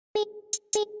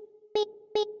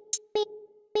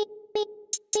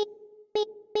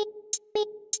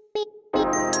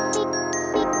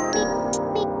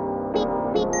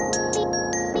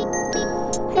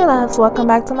Hey loves, welcome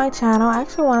back to my channel. I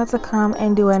actually wanted to come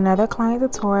and do another client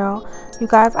tutorial. You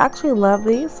guys actually love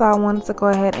these, so I wanted to go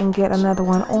ahead and get another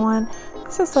one on.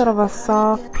 This is sort of a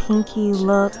soft pinky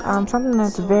look, something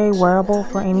that's very wearable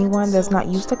for anyone that's not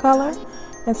used to color.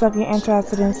 And so if you're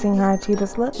interested in seeing how I achieve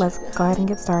this look, let's go ahead and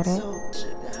get started.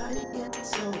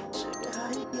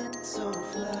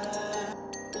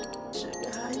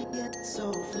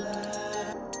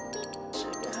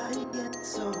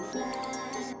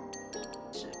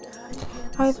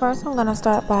 Alright, first I'm going to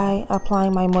start by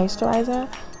applying my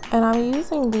moisturizer, and I'm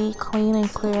using the Clean and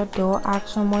Clear Dual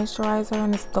Action Moisturizer,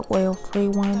 and it's the oil-free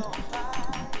one.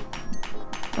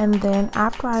 And then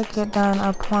after I get done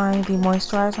applying the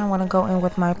moisturizer, I'm going to go in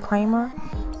with my primer,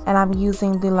 and I'm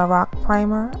using the Lorac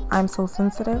primer, I'm So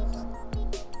Sensitive.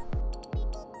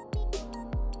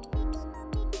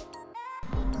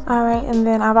 Alright, and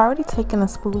then I've already taken a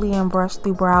spoolie and brushed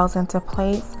the brows into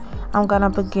place. I'm going to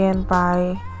begin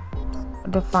by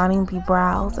defining the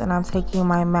brows, and I'm taking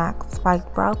my MAC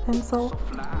spiked brow pencil,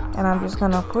 and I'm just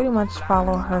gonna pretty much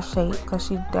follow her shape because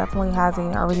she definitely has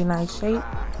a really nice shape,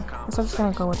 and so I'm just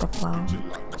gonna go with the flow.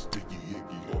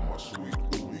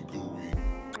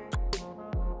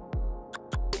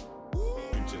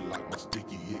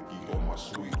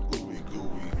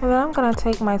 And then I'm gonna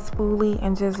take my spoolie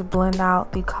and just blend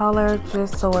out the color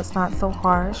just so it's not so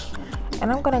harsh,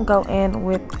 and I'm gonna go in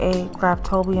with a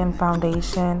Graftobian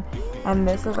foundation. And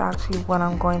this is actually what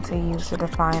I'm going to use to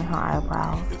define her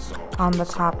eyebrows on the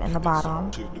top and the bottom.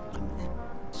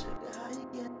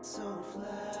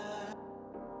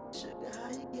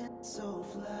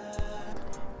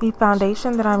 The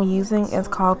foundation that I'm using is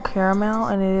called Caramel,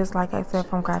 and it is, like I said,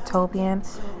 from Graftobian.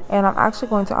 And I'm actually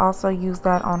going to also use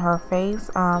that on her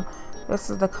face. This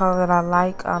is the color that I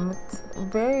like. It's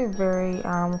very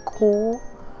cool,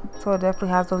 so it definitely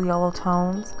has those yellow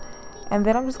tones. And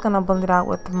then I'm just going to blend it out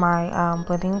with my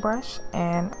blending brush.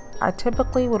 And I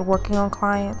typically, with working on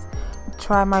clients,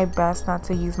 try my best not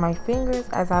to use my fingers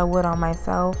as I would on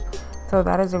myself. So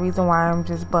that is the reason why I'm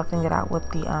just buffing it out with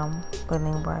the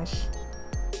blending brush.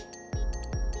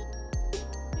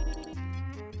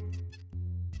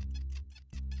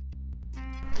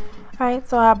 Alright,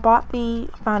 so I brought the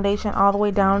foundation all the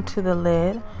way down to the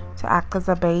lid to act as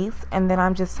a base. And then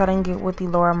I'm just setting it with the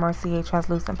Laura Mercier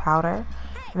translucent powder.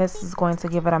 And this is going to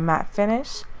give it a matte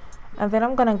finish. And then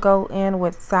I'm going to go in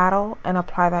with Saddle and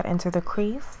apply that into the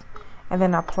crease, and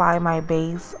then apply my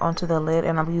base onto the lid,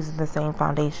 and I'm using the same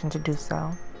foundation to do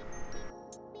so.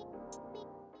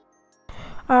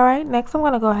 Alright, next I'm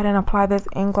going to go ahead and apply this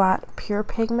Inglot Pure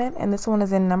Pigment, and this one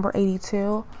is in number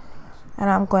 82, and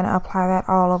I'm going to apply that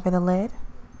all over the lid.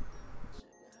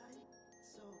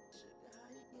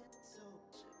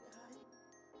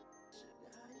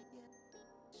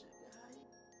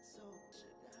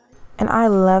 And I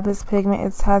love this pigment.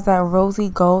 It has that rosy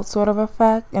gold sort of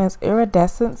effect, and it's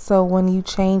iridescent, so when you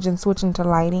change and switch into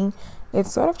lighting, it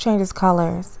sort of changes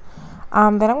colors.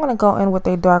 Then I'm going to go in with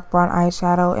a dark brown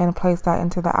eyeshadow and place that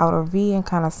into the outer V and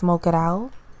kind of smoke it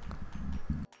out.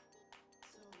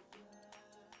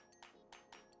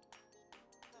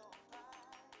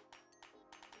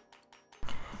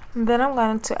 And then I'm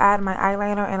going to add my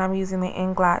eyeliner, and I'm using the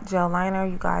Inglot gel liner.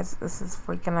 You guys, this is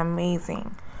freaking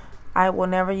amazing. I will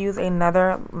never use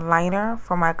another liner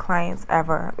for my clients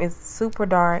ever. It's super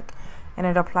dark and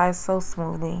it applies so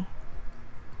smoothly.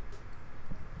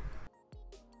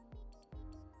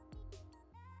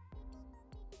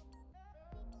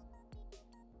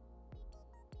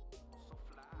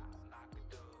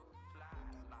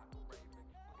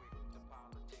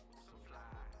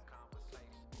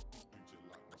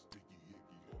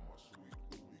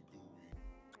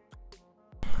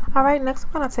 Alright, next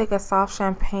I'm going to take a soft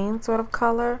champagne sort of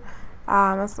color.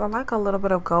 It's like a little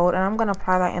bit of gold, and I'm going to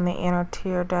apply that in the inner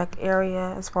tear duct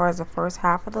area as far as the first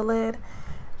half of the lid.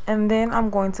 And then I'm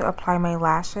going to apply my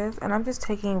lashes, and I'm just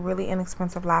taking really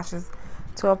inexpensive lashes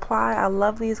to apply. I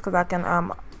love these because I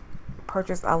can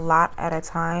purchase a lot at a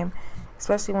time,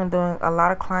 especially when doing a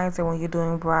lot of clients and when you're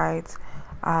doing brides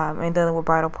and dealing with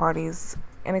bridal parties.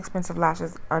 Inexpensive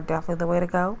lashes are definitely the way to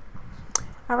go.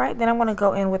 Alright, then I'm going to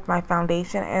go in with my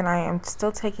foundation, and I am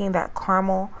still taking that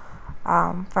caramel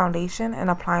foundation and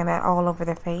applying that all over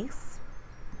the face.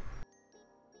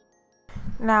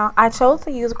 Now, I chose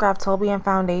to use Graftobian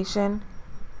foundation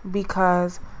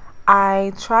because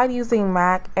I tried using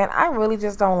MAC, and I really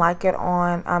just don't like it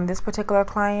on this particular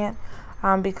client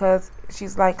because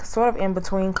she's like sort of in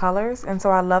between colors, and so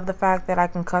I love the fact that I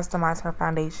can customize her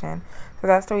foundation. So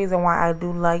that's the reason why I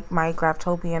do like my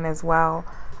Graftobian as well.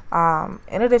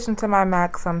 In addition to my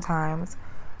MAC sometimes.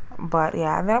 But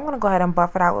yeah, and then I'm going to go ahead and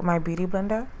buff it out with my beauty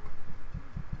blender.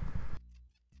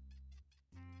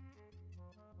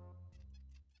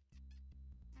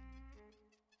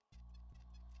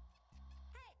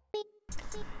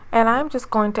 And I'm just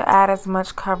going to add as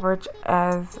much coverage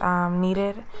as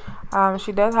needed.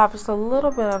 She does have just a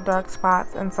little bit of dark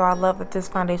spots, and so I love that this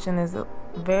foundation is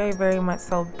very much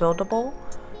so buildable.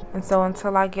 And so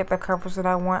until I get the coverage that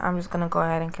I want, I'm just going to go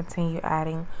ahead and continue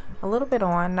adding a little bit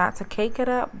on, not to cake it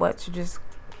up, but to just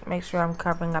make sure I'm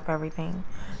covering up everything.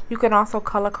 You can also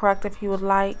color correct if you would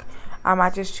like. I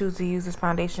just choose to use this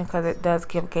foundation because it does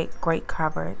give great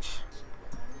coverage.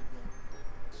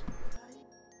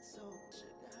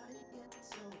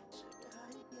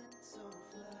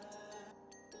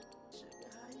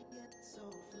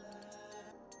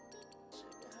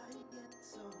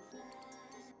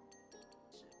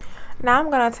 Now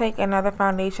I'm going to take another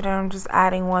foundation and I'm just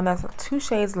adding one that's 2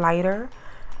 shades lighter,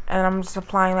 and I'm just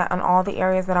applying that on all the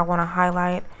areas that I want to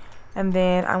highlight. And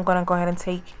then I'm going to go ahead and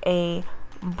take a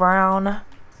brown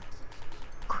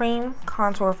cream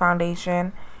contour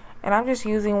foundation, and I'm just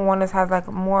using one that has like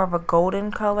more of a golden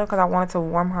color because I wanted to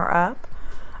warm her up.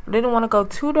 I didn't want to go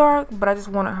too dark, but I just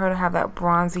wanted her to have that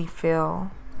bronzy feel.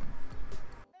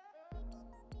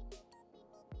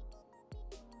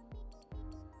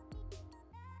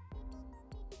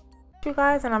 You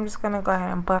guys, and I'm just gonna go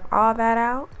ahead and buff all that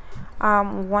out.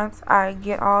 Once I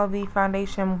get all the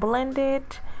foundation blended,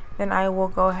 then I will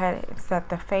go ahead and set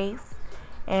the face.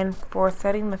 And for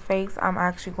setting the face, I'm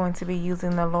actually going to be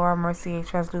using the Laura Mercier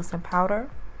translucent powder,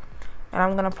 and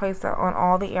I'm gonna place it on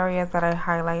all the areas that I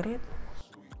highlighted.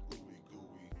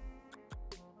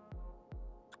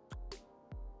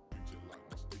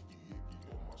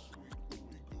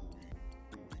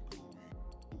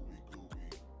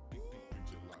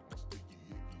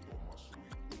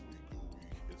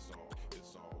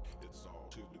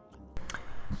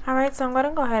 Alright, so I'm going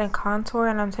to go ahead and contour,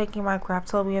 and I'm taking my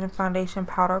Graftobian foundation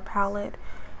powder palette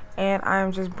and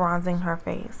I'm just bronzing her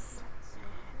face.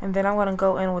 And then I'm going to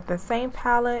go in with the same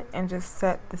palette and just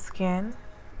set the skin.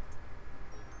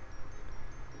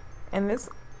 And this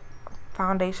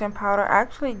foundation powder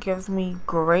actually gives me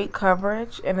great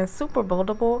coverage and it's super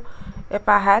buildable. If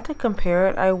I had to compare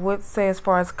it, I would say as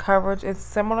far as coverage, it's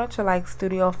similar to like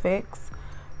Studio Fix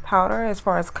powder as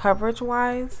far as coverage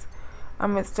wise.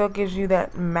 It still gives you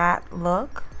that matte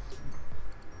look.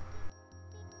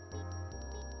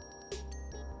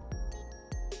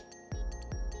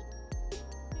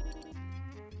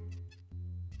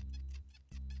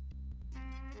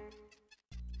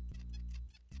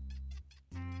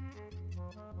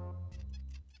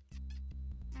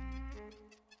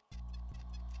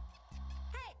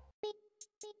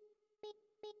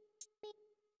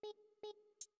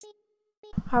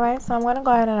 Alright, so I'm going to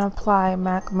go ahead and apply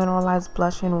MAC Mineralized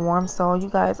Blush in Warm Soul. You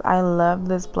guys, I love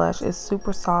this blush. It's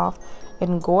super soft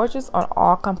and gorgeous on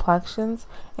all complexions.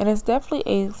 And it's definitely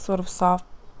a sort of soft,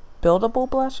 buildable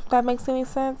blush, if that makes any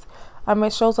sense.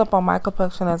 It shows up on my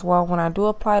complexion as well when I do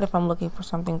apply it if I'm looking for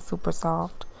something super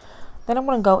soft. Then I'm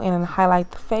going to go in and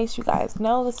highlight the face. You guys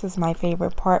know this is my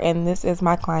favorite part, and this is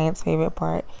my client's favorite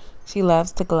part. She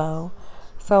loves to glow.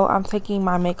 So I'm taking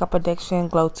my Makeup Addiction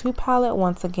Glow 2 palette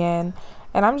once again,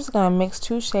 and I'm just going to mix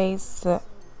 2 shades to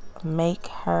make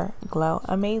her glow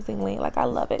amazingly. Like, I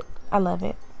love it. I love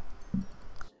it.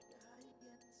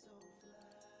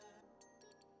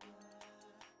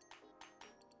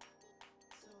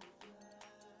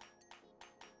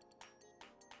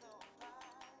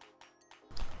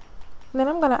 Then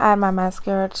I'm going to add my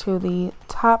mascara to the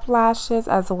top lashes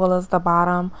as well as the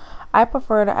bottom. I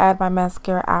prefer to add my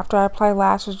mascara after I apply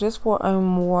lashes just for a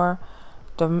more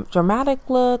dramatic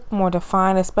look, more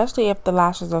defined, especially if the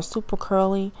lashes are super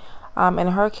curly. In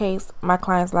her case, my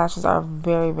client's lashes are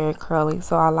very curly,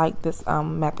 so I like this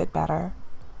method better.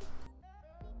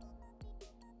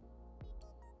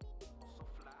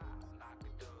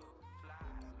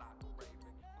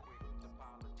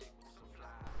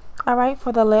 Alright,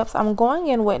 for the lips, I'm going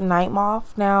in with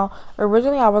Nightmoth. Now,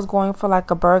 originally I was going for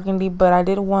like a burgundy, but I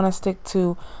didn't want to stick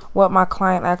to what my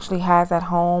client actually has at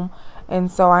home. And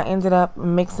so I ended up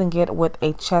mixing it with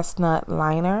a chestnut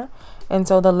liner. And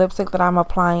so the lipstick that I'm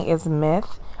applying is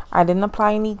Myth. I didn't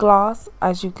apply any gloss,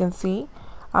 as you can see.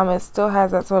 It still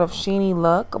has that sort of sheeny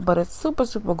look, but it's super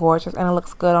gorgeous, and it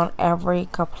looks good on every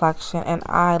complexion, and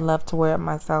I love to wear it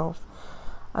myself.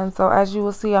 And so as you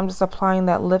will see, I'm just applying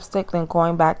that lipstick, then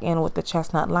going back in with the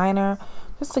chestnut liner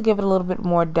just to give it a little bit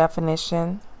more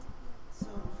definition.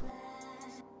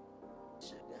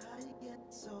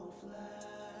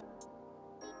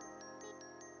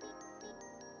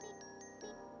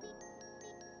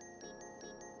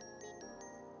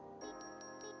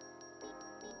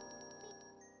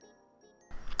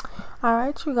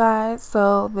 Alright, you guys,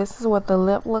 so this is what the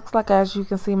lip looks like. As you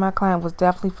can see, my client was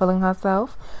definitely feeling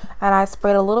herself, and I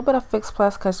sprayed a little bit of Fix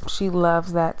Plus because she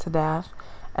loves that to death.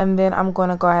 And then I'm going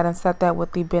to go ahead and set that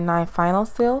with the Benign Final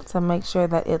Seal to make sure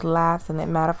that it lasts and it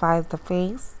mattifies the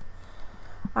face.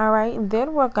 Alright, and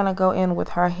then we're going to go in with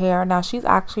her hair. Now, she's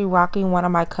actually rocking one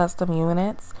of my custom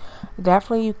units.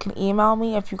 Definitely, you can email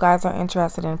me if you guys are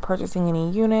interested in purchasing any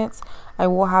units. I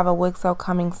will have a wig sale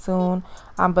coming soon.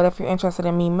 But if you're interested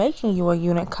in me making you a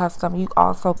unit custom, you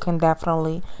also can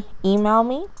definitely email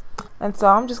me. And so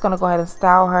I'm just going to go ahead and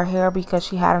style her hair because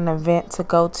she had an event to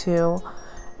go to.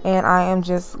 And I am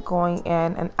just going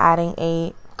in and adding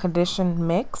a condition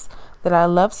mix that I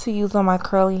love to use on my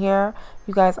curly hair.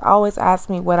 You guys always ask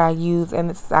me what I use, and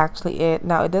this is actually it.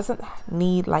 Now, it doesn't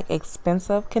need like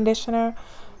expensive conditioner.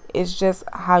 It's just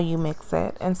how you mix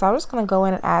it. And so I'm just going to go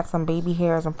in and add some baby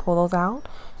hairs and pull those out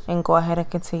and go ahead and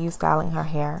continue styling her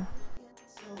hair.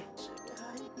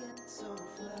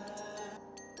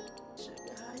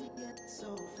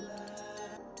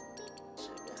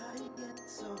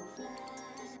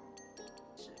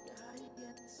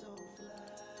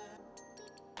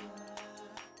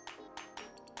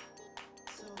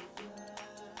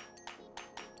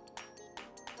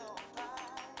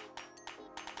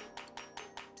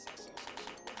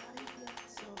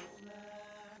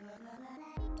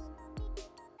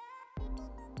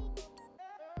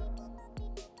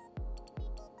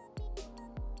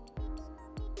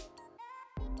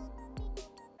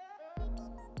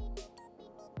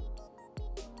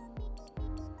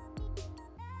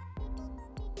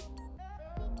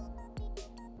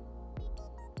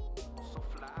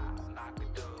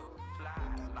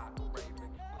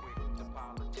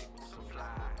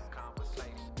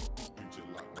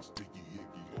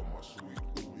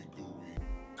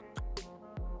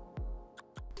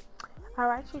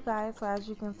 Alright, you guys, so as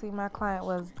you can see, my client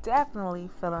was definitely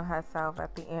feeling herself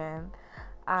at the end.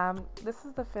 This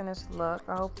is the finished look.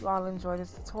 I hope you all enjoyed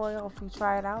this tutorial. If you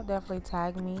try it out, definitely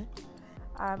tag me.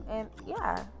 And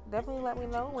yeah, definitely let me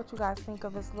know what you guys think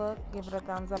of this look. Give it a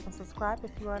thumbs up and subscribe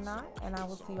if you are not. And I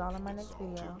will see you all in my next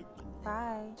video.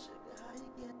 Bye.